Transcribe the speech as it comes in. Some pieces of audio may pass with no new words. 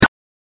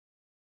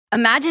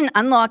Imagine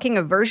unlocking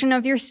a version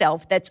of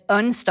yourself that's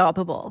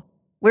unstoppable,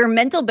 where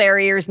mental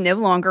barriers no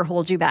longer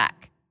hold you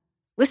back.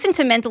 Listen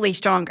to Mentally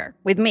Stronger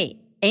with me,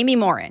 Amy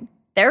Morin,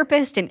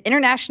 therapist and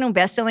international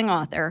best-selling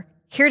author,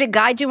 here to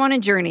guide you on a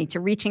journey to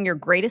reaching your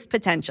greatest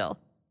potential.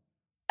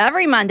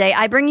 Every Monday,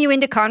 I bring you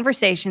into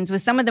conversations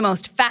with some of the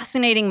most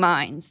fascinating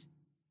minds.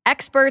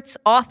 Experts,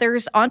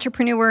 authors,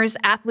 entrepreneurs,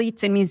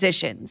 athletes, and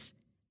musicians.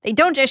 They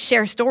don't just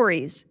share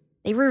stories.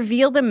 They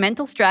reveal the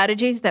mental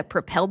strategies that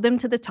propelled them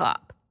to the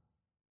top.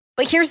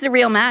 But here's the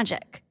real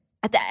magic.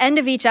 At the end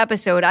of each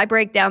episode, I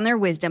break down their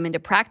wisdom into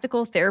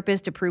practical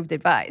therapist-approved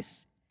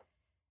advice.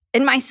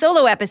 In my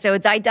solo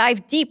episodes, I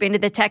dive deep into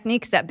the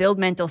techniques that build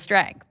mental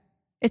strength.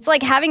 It's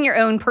like having your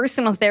own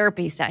personal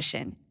therapy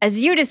session as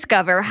you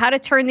discover how to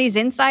turn these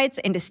insights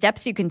into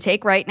steps you can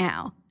take right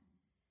now.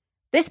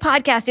 This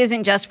podcast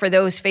isn't just for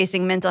those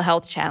facing mental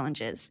health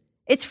challenges.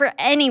 It's for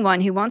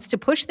anyone who wants to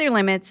push their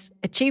limits,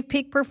 achieve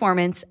peak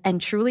performance,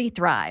 and truly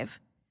thrive.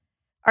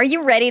 Are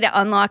you ready to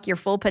unlock your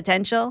full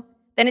potential?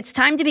 Then it's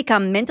time to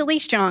become mentally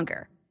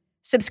stronger.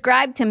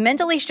 Subscribe to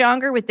Mentally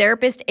Stronger with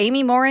therapist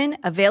Amy Morin,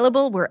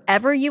 available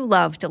wherever you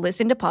love to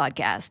listen to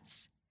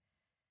podcasts.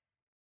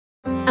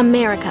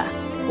 America.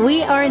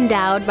 We are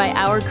endowed by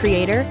our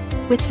Creator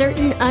with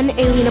certain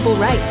unalienable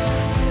rights: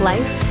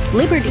 life,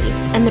 liberty,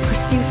 and the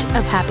pursuit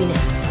of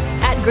happiness.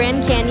 At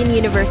Grand Canyon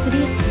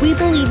University, we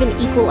believe in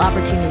equal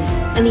opportunity,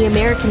 and the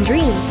American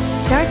dream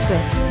starts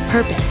with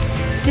purpose.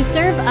 To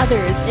serve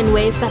others in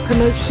ways that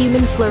promote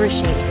human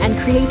flourishing and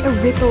create a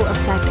ripple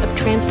effect of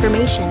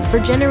transformation for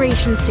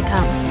generations to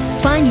come.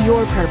 Find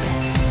your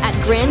purpose at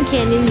Grand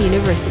Canyon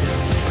University.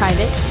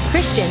 Private,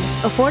 Christian,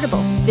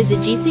 affordable. Visit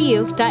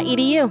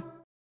gcu.edu.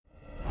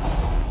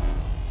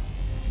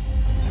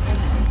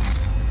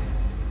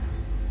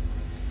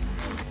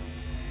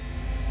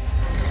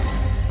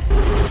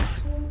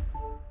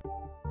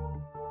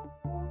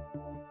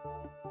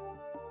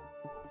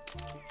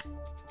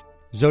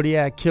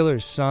 Zodiac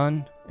Killer's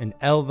Son and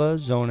Elva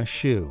Zona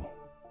shoe.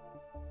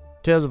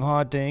 Tales of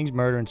hauntings,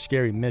 murder, and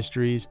scary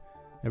mysteries.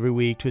 Every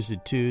week,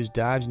 Twisted Twos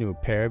dives into a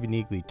pair of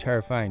uniquely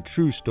terrifying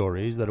true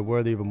stories that are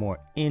worthy of a more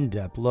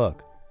in-depth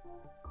look.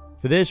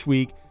 For this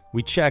week,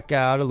 we check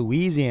out a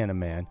Louisiana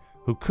man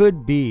who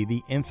could be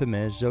the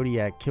infamous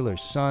Zodiac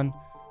Killer's son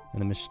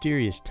and the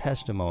mysterious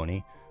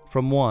testimony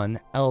from one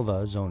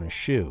Elva Zona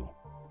shoe.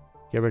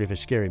 Get ready for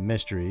scary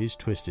mysteries,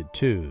 Twisted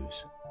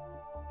Twos.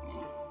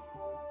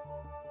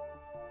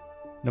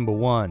 Number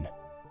 1.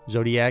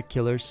 Zodiac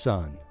Killer's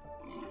Son.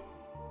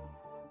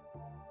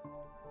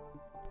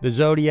 The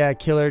Zodiac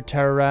Killer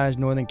terrorized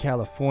Northern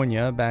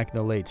California back in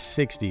the late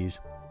 60s.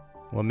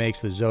 What makes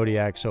the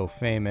Zodiac so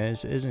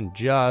famous isn't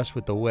just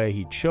with the way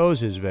he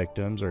chose his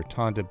victims or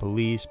taunted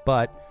police,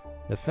 but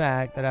the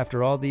fact that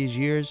after all these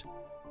years,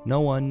 no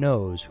one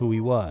knows who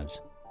he was.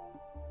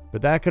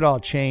 But that could all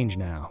change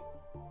now.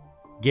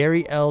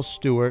 Gary L.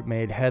 Stewart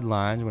made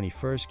headlines when he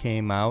first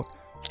came out,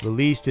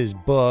 released his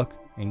book,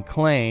 and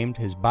claimed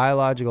his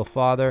biological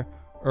father,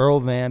 Earl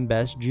Van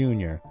Best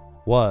Jr.,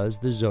 was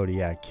the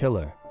Zodiac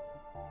Killer.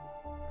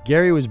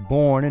 Gary was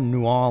born in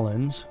New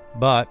Orleans,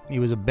 but he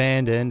was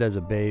abandoned as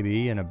a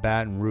baby in a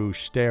Baton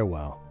Rouge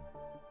stairwell.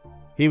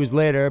 He was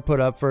later put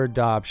up for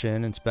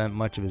adoption and spent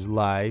much of his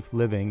life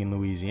living in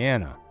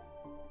Louisiana.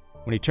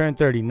 When he turned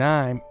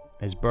 39,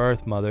 his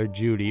birth mother,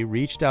 Judy,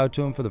 reached out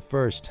to him for the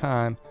first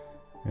time,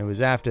 and it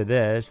was after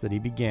this that he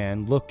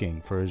began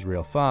looking for his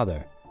real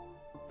father.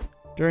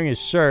 During his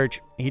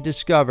search, he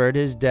discovered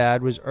his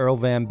dad was Earl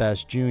Van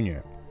Best Jr.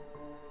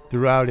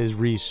 Throughout his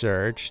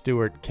research,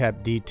 Stewart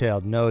kept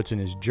detailed notes in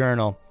his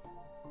journal,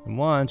 and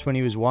once when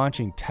he was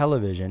watching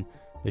television,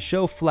 the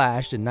show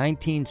flashed a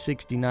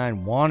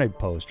 1969 wanted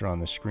poster on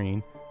the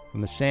screen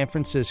from the San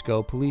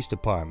Francisco Police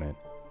Department.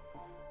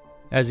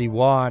 As he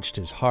watched,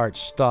 his heart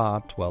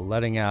stopped while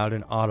letting out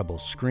an audible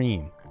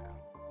scream.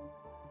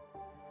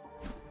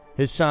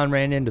 His son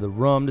ran into the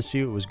room to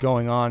see what was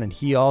going on, and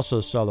he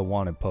also saw the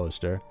wanted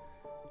poster.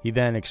 He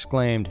then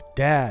exclaimed,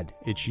 "Dad,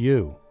 it's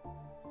you."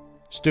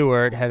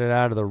 Stewart headed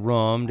out of the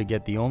room to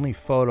get the only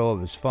photo of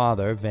his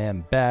father,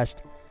 Van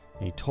Best,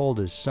 and he told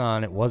his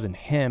son it wasn't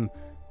him,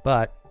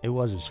 but it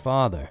was his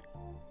father.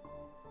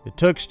 It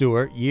took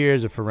Stewart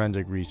years of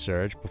forensic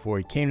research before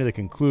he came to the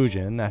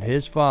conclusion that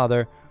his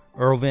father,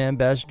 Earl Van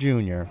Best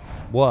Jr.,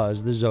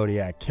 was the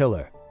Zodiac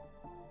Killer.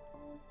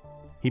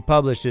 He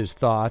published his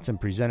thoughts and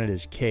presented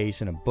his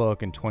case in a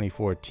book in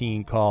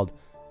 2014 called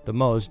The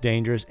Most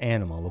Dangerous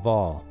Animal of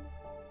All.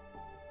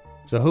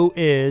 So who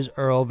is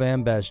Earl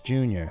Van Best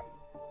Jr.?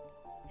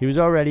 He was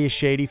already a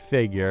shady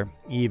figure,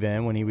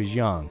 even when he was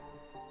young.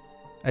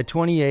 At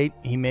 28,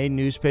 he made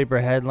newspaper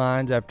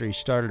headlines after he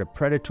started a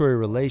predatory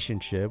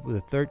relationship with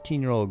a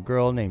 13-year-old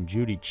girl named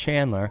Judy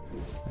Chandler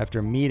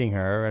after meeting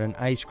her at an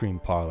ice cream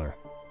parlor.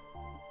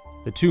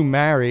 The two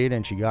married,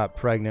 and she got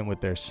pregnant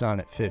with their son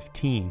at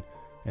 15,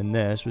 and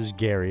this was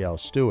Gary L.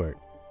 Stewart.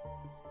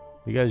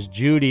 Because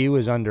Judy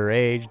was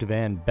underage,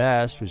 Van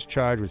Best was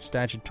charged with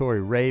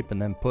statutory rape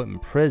and then put in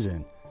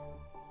prison.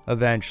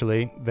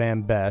 Eventually,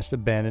 Van Best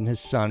abandoned his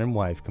son and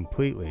wife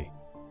completely.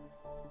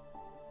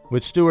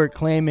 With Stewart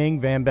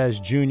claiming Van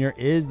Best Jr.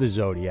 is the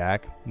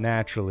Zodiac,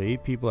 naturally,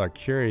 people are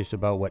curious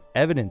about what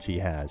evidence he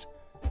has,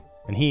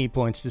 and he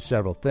points to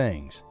several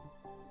things.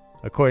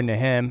 According to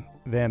him,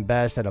 Van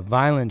Best had a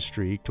violent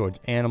streak towards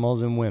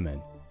animals and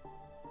women.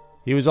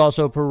 He was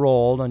also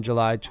paroled on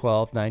July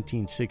 12,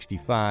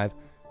 1965,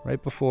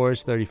 right before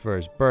his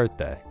 31st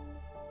birthday.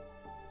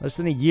 Less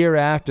than a year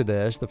after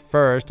this, the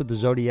first of the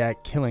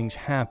Zodiac killings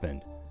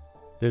happened.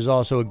 There's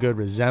also a good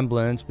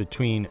resemblance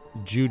between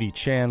Judy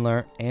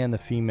Chandler and the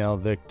female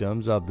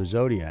victims of the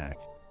Zodiac.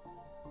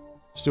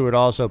 Stewart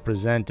also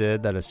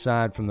presented that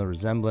aside from the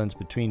resemblance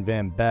between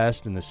Van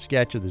Best and the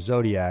sketch of the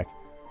Zodiac,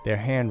 their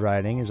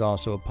handwriting is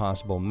also a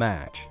possible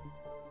match.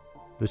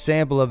 The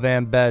sample of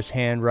Van Best's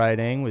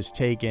handwriting was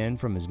taken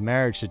from his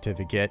marriage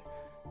certificate.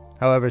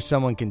 However,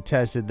 someone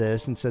contested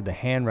this and said the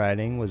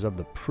handwriting was of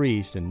the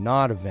priest and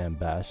not of Van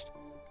Best.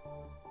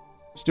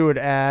 Stewart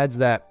adds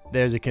that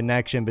there's a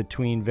connection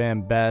between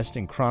Van Best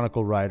and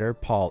Chronicle writer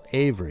Paul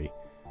Avery.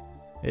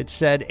 It's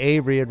said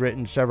Avery had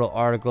written several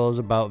articles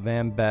about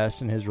Van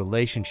Best and his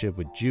relationship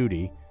with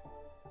Judy.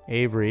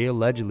 Avery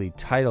allegedly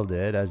titled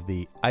it as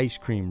the Ice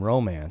Cream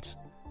Romance.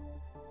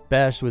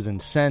 Best was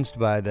incensed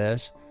by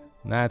this,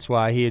 and that's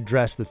why he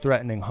addressed the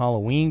threatening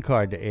Halloween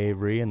card to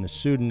Avery in the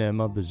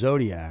pseudonym of the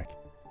Zodiac.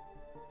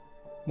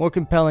 More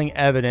compelling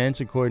evidence,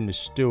 according to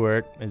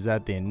Stewart, is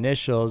that the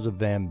initials of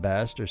Van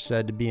Best are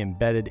said to be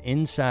embedded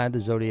inside the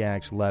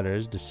Zodiac's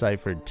letters'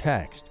 deciphered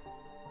text.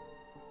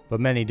 But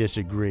many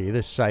disagree.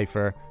 This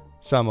cipher,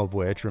 some of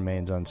which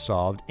remains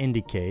unsolved,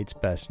 indicates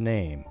Best's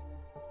name.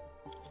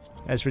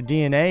 As for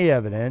DNA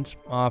evidence,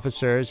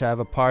 officers have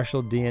a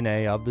partial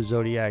DNA of the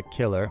Zodiac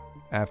killer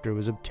after it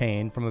was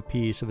obtained from a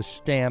piece of a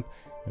stamp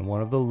in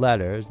one of the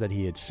letters that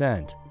he had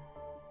sent.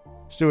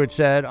 Stewart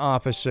said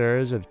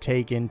officers have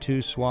taken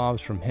 2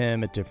 swabs from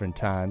him at different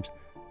times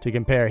to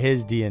compare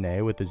his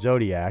DNA with the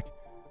Zodiac.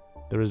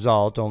 The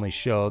result only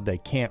showed they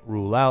can't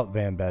rule out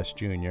Van Best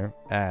Jr.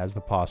 as the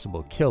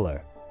possible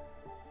killer.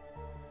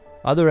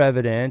 Other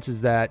evidence is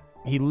that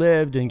he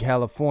lived in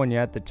California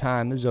at the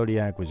time the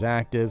Zodiac was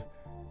active.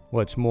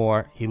 What's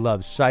more, he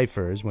loved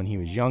ciphers when he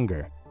was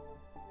younger.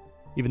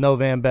 Even though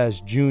Van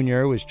Best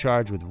Jr. was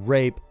charged with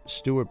rape,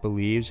 Stewart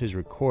believes his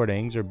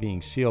recordings are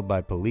being sealed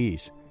by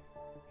police.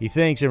 He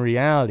thinks in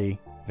reality,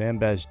 Van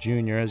Best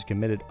Jr. has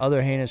committed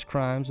other heinous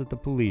crimes that the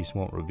police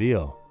won't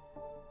reveal.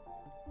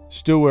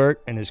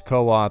 Stewart and his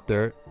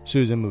co-author,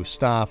 Susan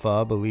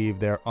Mustafa, believe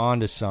they're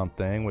onto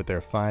something with their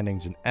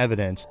findings and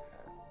evidence,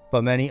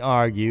 but many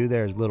argue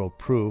there's little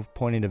proof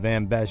pointing to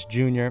Van Best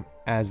Jr.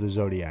 as the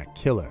Zodiac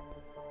killer.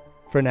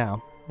 For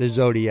now, the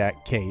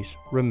Zodiac case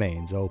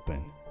remains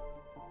open.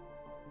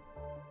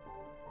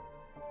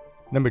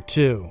 Number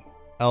 2.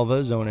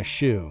 Elva Zona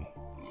shoe.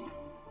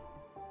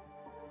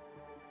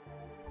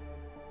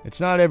 It's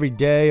not every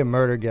day a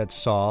murder gets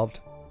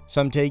solved.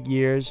 Some take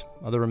years,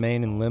 others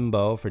remain in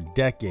limbo for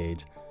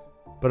decades.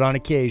 But on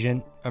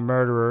occasion, a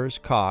murderer is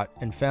caught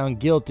and found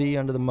guilty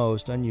under the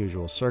most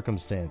unusual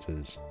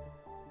circumstances.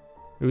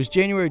 It was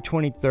January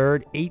 23,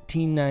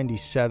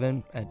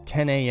 1897 at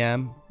 10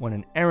 a.m. when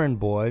an errand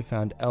boy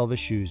found Elva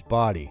Shu's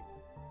body.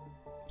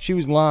 She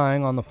was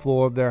lying on the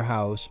floor of their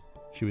house.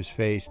 She was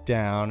face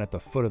down at the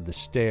foot of the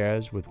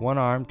stairs with one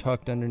arm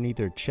tucked underneath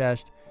her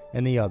chest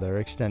and the other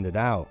extended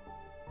out.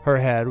 Her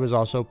head was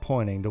also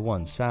pointing to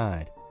one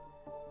side.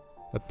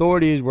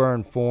 Authorities were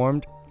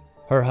informed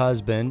her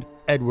husband,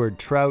 Edward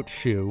Trout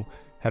Shu,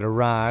 had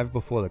arrived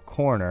before the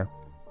coroner,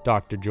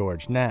 Dr.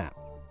 George Knapp.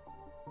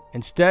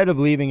 Instead of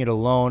leaving it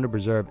alone to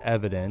preserve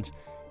evidence,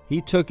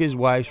 he took his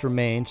wife's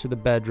remains to the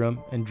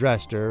bedroom and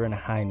dressed her in a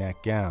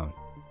high-neck gown.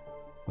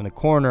 When the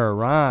coroner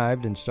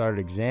arrived and started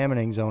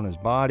examining Zona's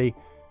body,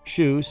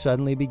 Shu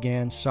suddenly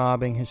began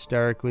sobbing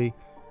hysterically,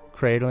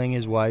 cradling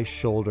his wife's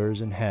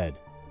shoulders and head.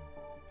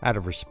 Out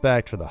of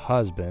respect for the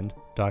husband,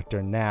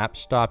 Dr. Knapp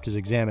stopped his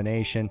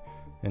examination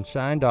and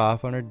signed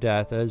off on her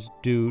death as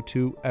due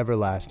to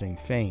everlasting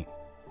faint.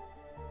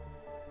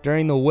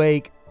 During the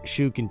wake,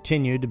 Shu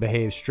continued to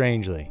behave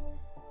strangely.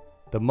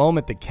 The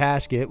moment the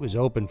casket was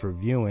open for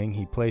viewing,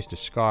 he placed a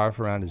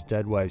scarf around his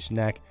dead wife's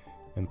neck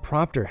and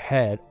propped her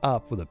head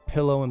up with a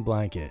pillow and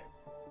blanket.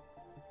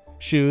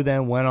 Shu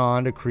then went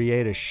on to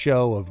create a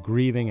show of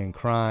grieving and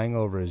crying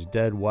over his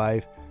dead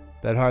wife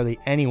that hardly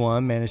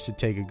anyone managed to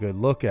take a good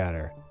look at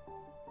her.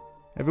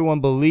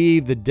 Everyone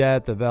believed the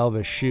death of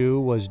Elva Shu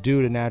was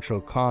due to natural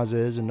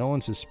causes, and no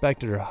one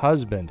suspected her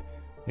husband,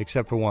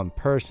 except for one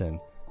person,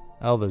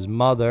 Elva's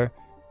mother,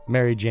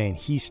 Mary Jane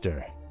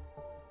Heaster.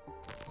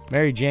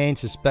 Mary Jane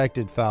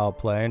suspected foul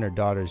play in her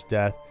daughter's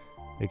death,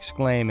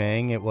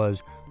 exclaiming it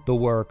was the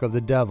work of the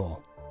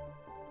devil.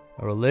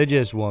 A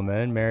religious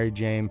woman, Mary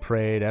Jane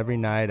prayed every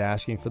night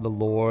asking for the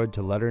Lord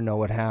to let her know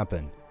what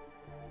happened.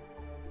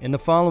 In the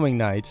following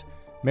nights,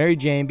 Mary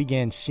Jane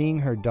began seeing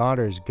her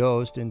daughter's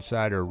ghost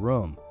inside her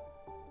room.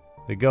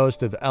 The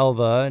ghost of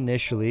Elva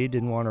initially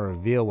didn't want to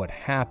reveal what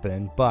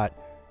happened, but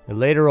it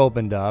later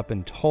opened up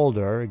and told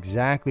her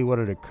exactly what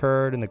had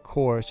occurred in the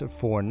course of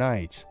 4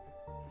 nights.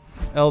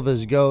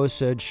 Elva's ghost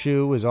said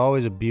Shu was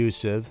always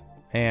abusive,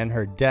 and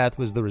her death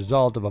was the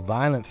result of a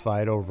violent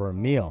fight over a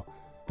meal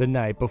the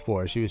night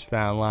before she was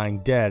found lying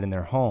dead in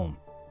their home.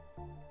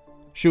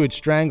 Shu had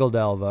strangled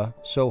Elva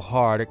so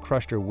hard it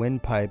crushed her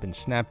windpipe and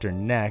snapped her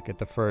neck at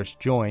the first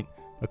joint,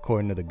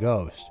 according to the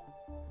ghost.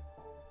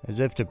 As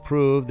if to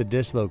prove the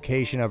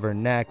dislocation of her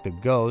neck, the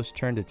ghost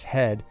turned its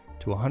head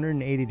to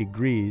 180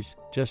 degrees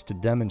just to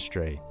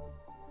demonstrate.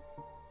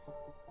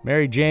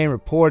 Mary Jane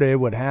reported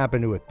what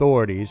happened to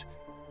authorities.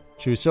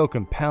 She was so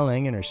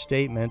compelling in her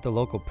statement, the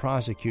local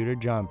prosecutor,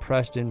 John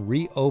Preston,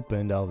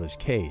 reopened Elva's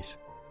case.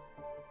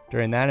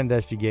 During that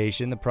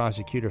investigation, the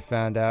prosecutor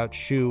found out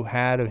Shu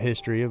had a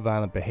history of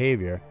violent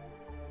behavior.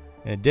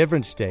 In a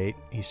different state,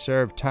 he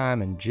served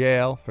time in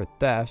jail for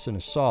thefts and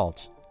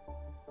assaults.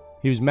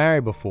 He was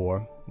married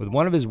before, with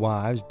one of his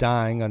wives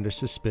dying under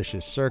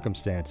suspicious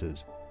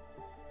circumstances.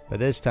 By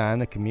this time,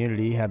 the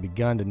community had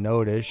begun to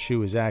notice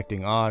Shu was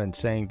acting odd and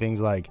saying things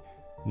like,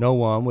 "No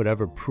one would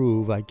ever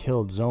prove I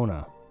killed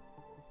Zona."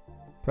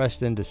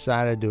 Preston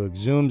decided to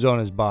exhume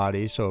Zona's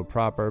body so a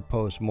proper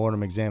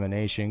post-mortem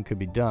examination could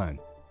be done.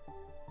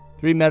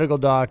 3 medical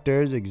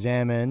doctors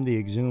examined the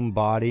exhumed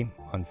body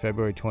on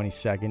February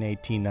 22,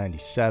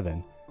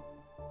 1897.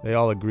 They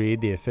all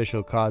agreed the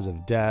official cause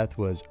of death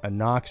was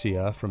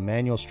anoxia from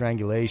manual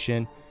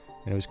strangulation,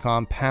 and it was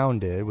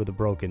compounded with a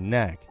broken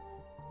neck.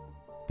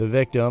 The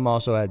victim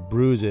also had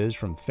bruises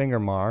from finger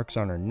marks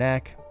on her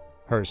neck,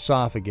 her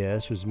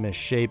esophagus was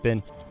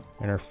misshapen,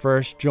 and her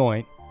first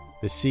joint,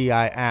 the CI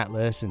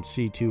atlas and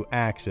C2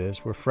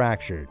 axis, were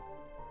fractured.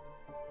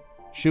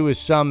 Shu was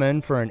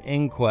summoned for an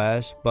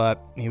inquest,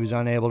 but he was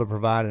unable to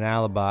provide an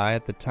alibi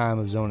at the time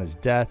of Zona's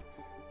death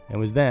and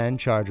was then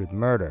charged with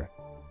murder.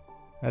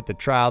 At the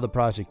trial, the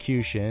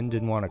prosecution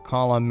didn't want to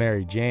call on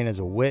Mary Jane as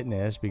a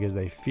witness because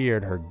they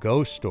feared her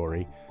ghost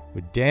story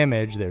would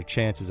damage their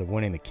chances of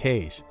winning the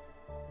case.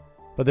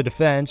 But the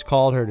defense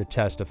called her to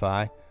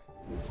testify.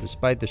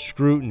 Despite the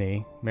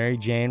scrutiny, Mary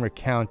Jane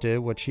recounted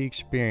what she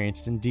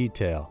experienced in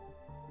detail.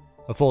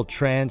 A full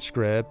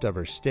transcript of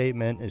her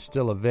statement is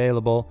still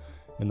available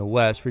in the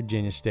West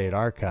Virginia State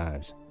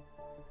Archives.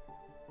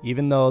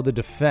 Even though the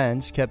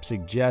defense kept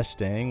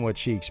suggesting what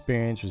she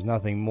experienced was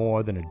nothing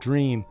more than a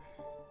dream,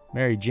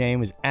 Mary Jane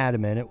was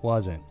adamant it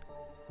wasn't.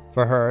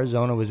 For her,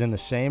 Zona was in the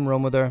same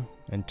room with her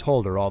and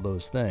told her all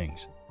those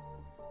things.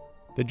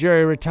 The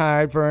jury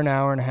retired for an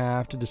hour and a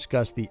half to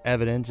discuss the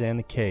evidence and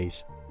the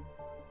case.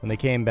 When they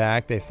came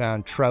back, they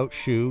found Trout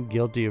Shu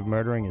guilty of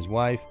murdering his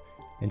wife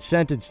and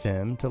sentenced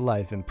him to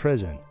life in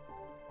prison.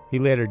 He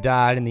later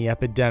died in the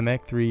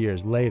epidemic 3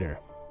 years later.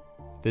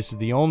 This is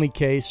the only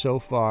case so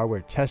far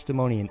where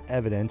testimony and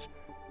evidence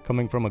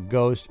coming from a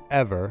ghost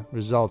ever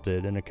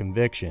resulted in a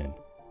conviction.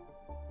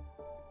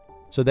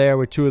 So there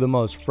were 2 of the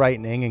most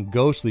frightening and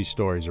ghostly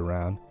stories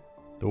around.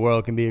 The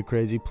world can be a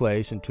crazy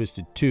place, and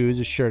Twisted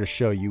Twos is sure to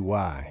show you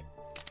why.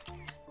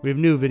 We have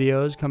new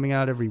videos coming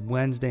out every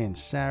Wednesday and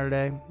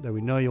Saturday that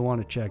we know you'll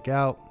want to check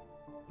out.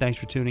 Thanks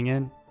for tuning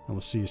in, and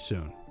we'll see you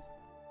soon.